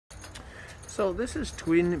So this is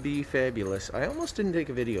Twin B Fabulous. I almost didn't take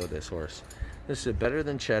a video of this horse. This is a Better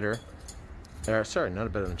Than Cheddar. Sorry, not a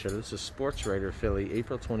Better Than Cheddar. This is Sports Rider filly,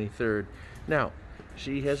 April 23rd. Now,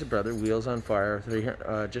 she has a brother, Wheels on Fire,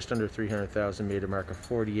 just under 300,000, made a mark of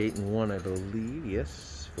 48-1, I believe.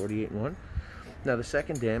 Yes, 48-1. Now, the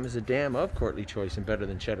second dam is a dam of Courtly Choice and Better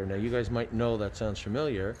Than Cheddar. Now, you guys might know that sounds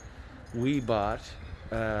familiar. We bought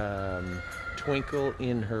Twinkle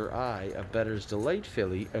in Her Eye, a Better's Delight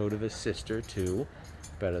filly, out of a sister to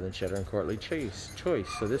Better Than Cheddar and Courtly Choice.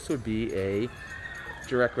 So this would be a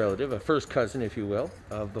direct relative, a first cousin, if you will,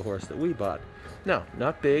 of the horse that we bought. Now,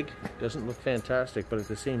 not big, doesn't look fantastic, but at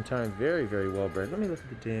the same time, very, very well bred. Let me look at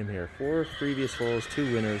the dam here. 4 previous foals,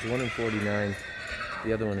 2 winners, one in 49,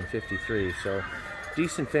 the other one in 53. So,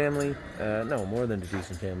 decent family, no, more than a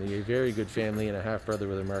decent family, a very good family, and a half-brother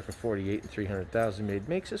with a mark of 48 and 300,000 made.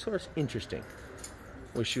 Makes this horse interesting.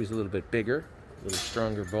 Wish she was a little bit bigger, a little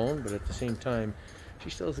stronger bone, but at the same time, she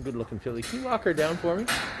still is a good-looking filly. Can you walk her down for me?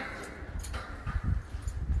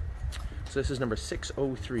 So this is number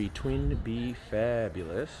 603, Twin B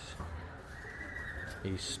Fabulous,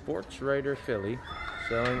 a Sports Rider filly,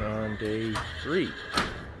 selling on day 3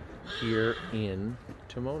 here in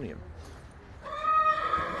Timonium.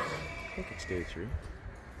 I think it's day 3.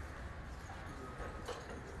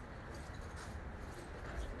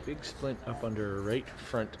 Big splint up under her right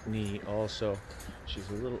front knee also. She's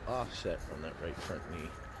a little offset on that right front knee.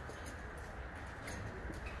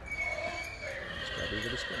 That's probably where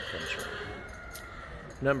the splint comes from.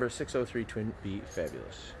 Number 603, Twin B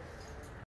Fabulous.